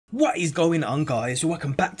What is going on, guys?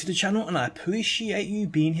 Welcome back to the channel and I appreciate you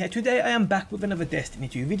being here. Today I am back with another Destiny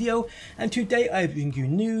 2 video, and today I bring you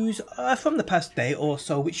news from the past day or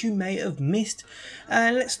so which you may have missed.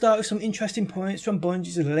 And let's start with some interesting points from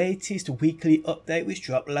Bungie's latest weekly update which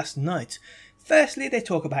dropped last night. Firstly, they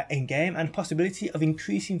talk about Engram and possibility of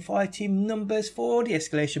increasing fireteam numbers for the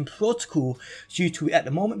escalation protocol due to it at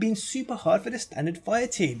the moment being super hard for the standard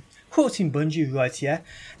fireteam. Quoting Bungie right here,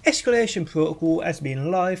 escalation protocol has been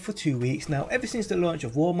live for 2 weeks now. Ever since the launch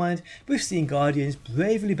of Warmind, we've seen Guardians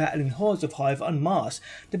bravely battling hordes of Hive on Mars.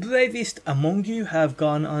 The bravest among you have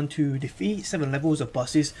gone on to defeat 7 levels of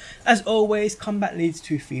bosses. As always, combat leads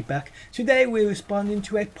to feedback. Today we're responding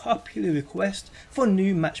to a popular request for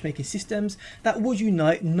new matchmaking systems that would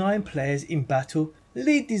unite 9 players in battle.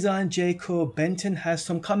 Lead design Jacob Benton has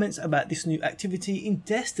some comments about this new activity in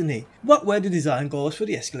Destiny. What were the design goals for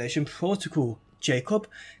the escalation protocol? Jacob: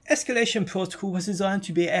 escalation protocol was designed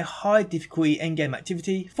to be a high difficulty endgame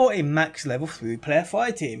activity for a max level 3 player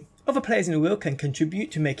fireteam. Other players in the world can contribute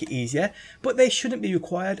to make it easier, but they shouldn't be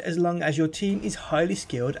required as long as your team is highly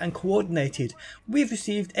skilled and coordinated. We've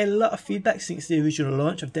received a lot of feedback since the original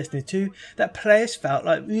launch of Destiny 2 that players felt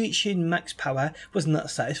like reaching max power was not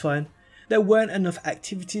satisfying. There weren't enough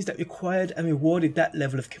activities that required and rewarded that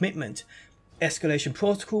level of commitment. Escalation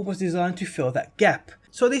Protocol was designed to fill that gap.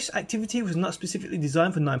 So this activity was not specifically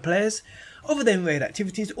designed for 9 players. Other than raid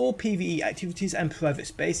activities, all PvE activities and private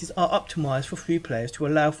spaces are optimised for 3 players to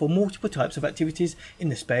allow for multiple types of activities in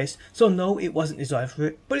the space, so no, it wasn't designed for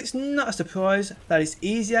it. But it's not a surprise that it's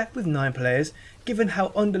easier with 9 players, given how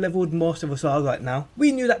underleveled most of us are right now.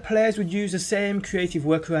 We knew that players would use the same creative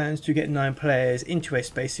workarounds to get 9 players into a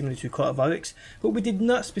space similar to Court of Oryx, but we did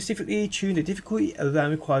not specifically tune the difficulty around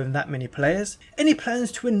requiring that many players. Any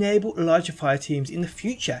plans to enable larger fire teams in the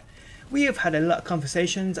future? We have had a lot of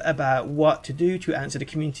conversations about what to do to answer the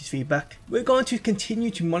community's feedback. We're going to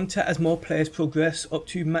continue to monitor as more players progress up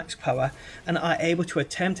to max power and are able to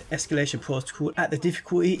attempt escalation protocol at the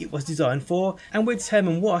difficulty it was designed for, and we'll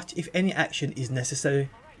determine what, if any, action is necessary.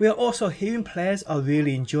 We are also hearing players are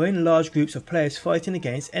really enjoying large groups of players fighting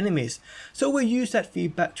against enemies, so we'll use that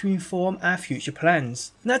feedback to inform our future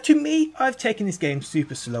plans. Now, to me, I've taken this game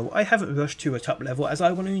super slow. I haven't rushed to a top level as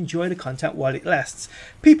I want to enjoy the content while it lasts.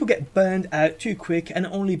 People get burned out too quick and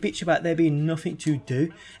only bitch about there being nothing to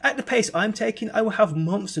do. At the pace I'm taking, I will have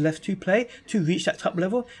months left to play to reach that top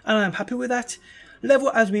level, and I'm happy with that.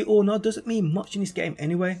 Level, as we all know, doesn't mean much in this game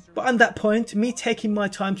anyway. But on that point, me taking my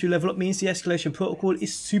time to level up means the escalation protocol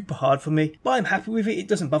is super hard for me. But I'm happy with it, it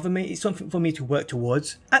doesn't bother me, it's something for me to work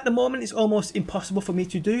towards. At the moment it's almost impossible for me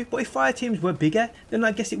to do, but if fire teams were bigger, then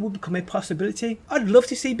I guess it would become a possibility. I'd love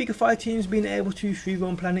to see bigger fire teams being able to free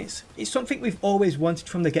roam planets. It's something we've always wanted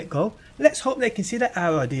from the get-go. Let's hope they consider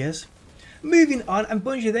our ideas. Moving on, and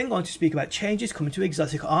Bungie then going to speak about changes coming to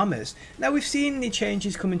exotic armors. Now, we've seen the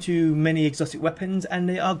changes coming to many exotic weapons and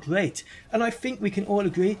they are great, and I think we can all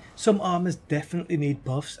agree some armors definitely need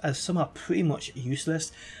buffs as some are pretty much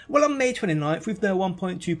useless. Well, on May 29th with their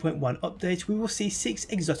 1.2.1 update, we will see 6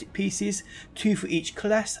 exotic pieces, 2 for each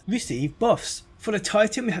class, receive buffs. For the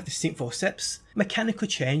Titan, we have the Synth Forceps. Mechanical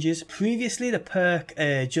changes. Previously, the perk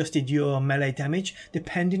adjusted your melee damage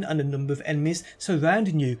depending on the number of enemies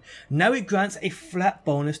surrounding you. Now it grants a flat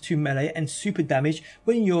bonus to melee and super damage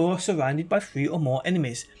when you're surrounded by 3 or more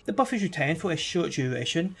enemies. The buff is retained for a short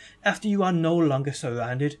duration after you are no longer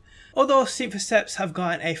surrounded. Although Synth Forceps have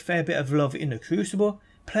gotten a fair bit of love in the Crucible,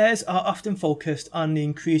 players are often focused on the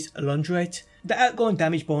increased lunge rate. The outgoing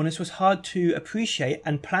damage bonus was hard to appreciate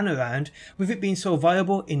and plan around with it being so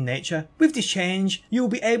viable in nature. With this change, you will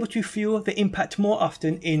be able to feel the impact more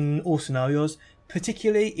often in all scenarios,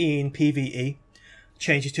 particularly in PvE.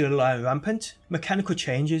 Changes to the Lion Rampant. Mechanical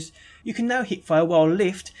changes. You can now hipfire while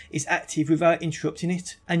lift is active without interrupting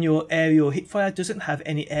it, and your aerial hipfire doesn't have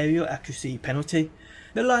any aerial accuracy penalty.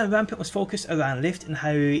 The Lion Rampant was focused around lift and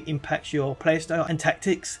how it impacts your playstyle and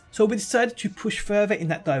tactics, so we decided to push further in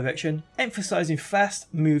that direction, emphasising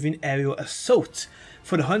fast moving aerial assault.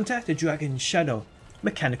 For the Hunter, the Dragon Shadow.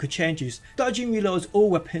 Mechanical changes. Dodging reloads all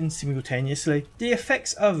weapons simultaneously. The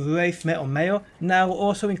effects of Wraith Metal Mail now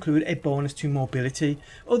also include a bonus to mobility.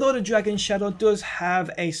 Although the Dragon Shadow does have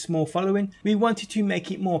a small following, we wanted to make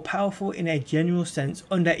it more powerful in a general sense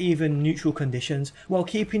under even neutral conditions, while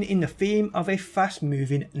keeping in the theme of a fast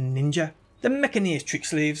moving ninja. The Mechanized Trick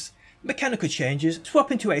Sleeves. Mechanical changes.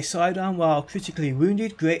 Swapping to a sidearm while critically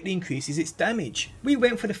wounded greatly increases its damage. We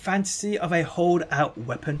went for the fantasy of a hold out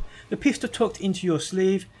weapon. The pistol tucked into your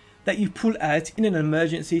sleeve that you pull out in an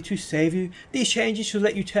emergency to save you. These changes should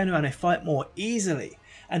let you turn around a fight more easily.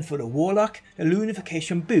 And for the Warlock, the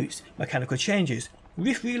Lunification Boots. Mechanical changes.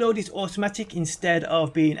 Rift reload is automatic instead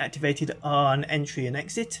of being activated on entry and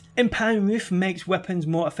exit. Empowering Rift makes weapons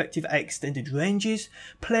more effective at extended ranges.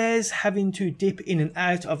 Players having to dip in and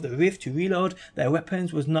out of the Rift to reload their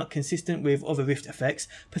weapons was not consistent with other Rift effects,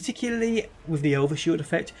 particularly with the overshield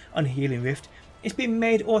effect on healing Rift. It's been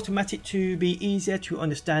made automatic to be easier to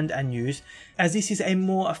understand and use, as this is a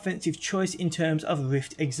more offensive choice in terms of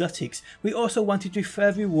Rift exotics. We also wanted to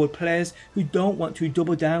further reward players who don't want to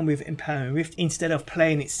double down with Empowering Rift instead of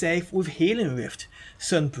playing it safe with Healing Rift.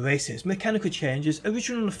 Sun Braces, mechanical changes,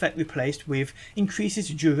 original effect replaced with increases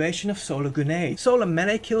the duration of solar grenade. Solar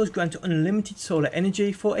melee kills grant unlimited solar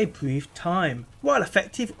energy for a brief time. While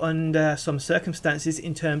effective under some circumstances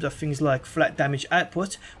in terms of things like flat damage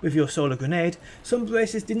output with your solar grenade, some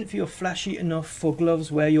braces didn't feel flashy enough for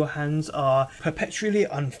gloves where your hands are perpetually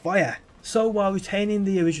on fire. So while retaining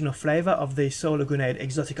the original flavour of the solar grenade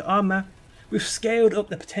exotic armour, we've scaled up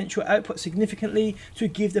the potential output significantly to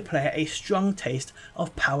give the player a strong taste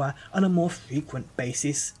of power on a more frequent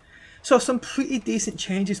basis. So some pretty decent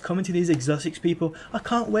changes coming to these exotics, people. I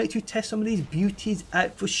can't wait to test some of these beauties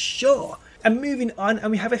out for sure. And moving on, and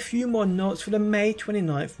we have a few more notes for the May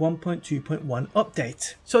 29th 1.2.1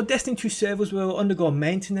 update. So Destiny 2 servers will undergo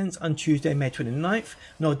maintenance on Tuesday, May 29th.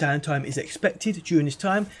 No downtime is expected during this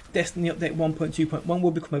time. Destiny update 1.2.1 will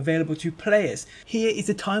become available to players. Here is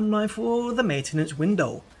the timeline for the maintenance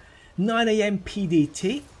window. 9 AM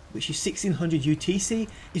PDT, which is 1600 UTC,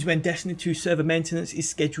 is when Destiny 2 server maintenance is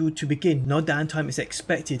scheduled to begin. No downtime is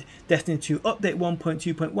expected. Destiny 2 update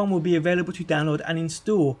 1.2.1 will be available to download and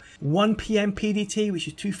install. 1 PM PDT, which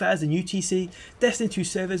is 2000 UTC, Destiny 2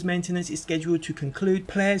 servers maintenance is scheduled to conclude.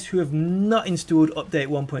 Players who have not installed update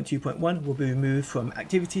 1.2.1 will be removed from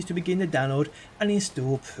activities to begin the download and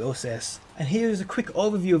install process. And here is a quick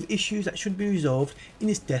overview of issues that should be resolved in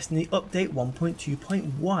this Destiny update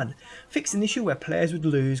 1.2.1. Fix an issue where players would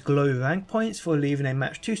lose glory rank points for leaving a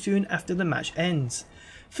match too soon after the match ends.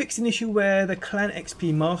 Fix an issue where the clan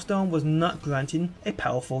XP milestone was not granting a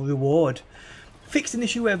powerful reward. Fixed an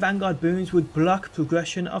issue where Vanguard boons would block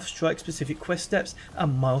progression of strike specific quest steps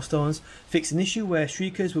and milestones. Fixed an issue where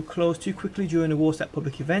streakers would close too quickly during the Warstack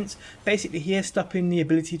public events, basically here stopping the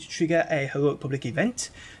ability to trigger a heroic public event.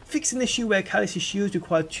 Fixed an issue where Callus' shields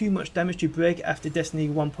required too much damage to break after Destiny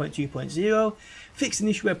 1.2.0. Fixed an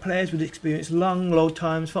issue where players would experience long load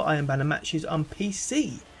times for Iron Banner matches on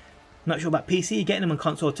PC. Not sure about PC, getting them on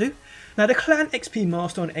console too. Now the clan XP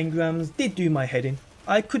milestone engrams did do my head in.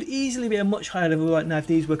 I could easily be a much higher level right now if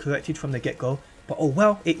these were corrected from the get-go, but oh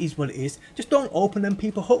well, it is what it is. Just don't open them,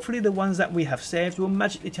 people. Hopefully the ones that we have saved will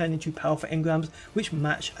magically turn into powerful engrams which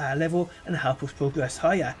match our level and help us progress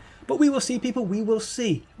higher. But we will see, people, we will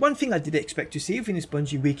see. One thing I did expect to see within this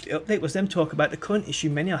Bungie weekly update was them talk about the current issue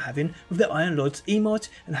many are having with the Iron Lord's emote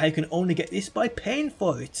and how you can only get this by paying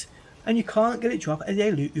for it, and you can't get it drop as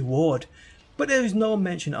a loot reward. But there is no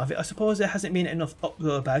mention of it. I suppose there hasn't been enough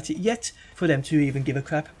uproar about it yet for them to even give a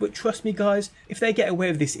crap. But trust me guys, if they get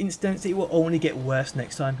away with this instance, it will only get worse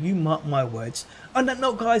next time. You mark my words. On that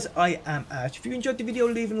note guys, I am out. If you enjoyed the video,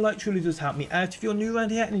 leaving a like truly does help me out. If you're new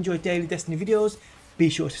around here and enjoy daily Destiny videos, be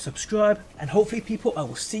sure to subscribe. And hopefully people, I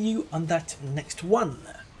will see you on that next one.